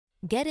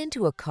Get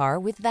into a car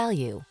with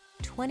value.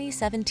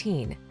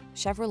 2017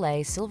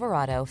 Chevrolet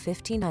Silverado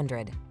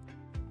 1500.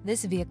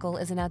 This vehicle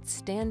is an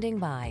outstanding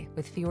buy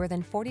with fewer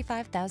than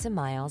 45,000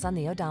 miles on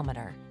the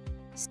odometer.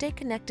 Stay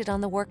connected on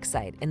the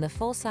worksite in the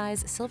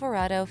full-size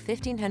Silverado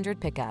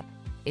 1500 pickup.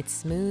 Its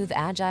smooth,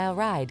 agile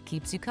ride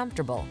keeps you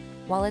comfortable,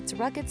 while its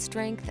rugged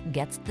strength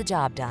gets the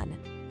job done.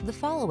 The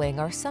following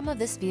are some of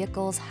this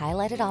vehicle's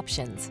highlighted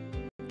options: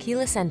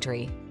 keyless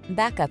entry,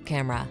 backup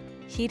camera,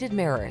 heated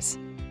mirrors,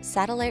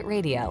 satellite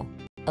radio,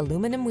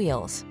 aluminum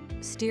wheels,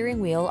 steering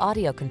wheel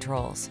audio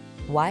controls,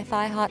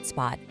 Wi-Fi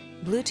hotspot,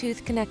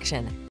 Bluetooth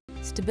connection,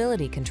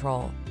 stability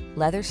control,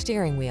 leather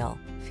steering wheel.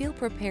 Feel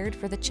prepared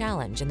for the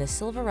challenge in the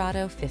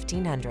Silverado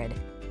 1500.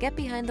 Get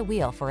behind the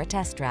wheel for a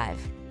test drive.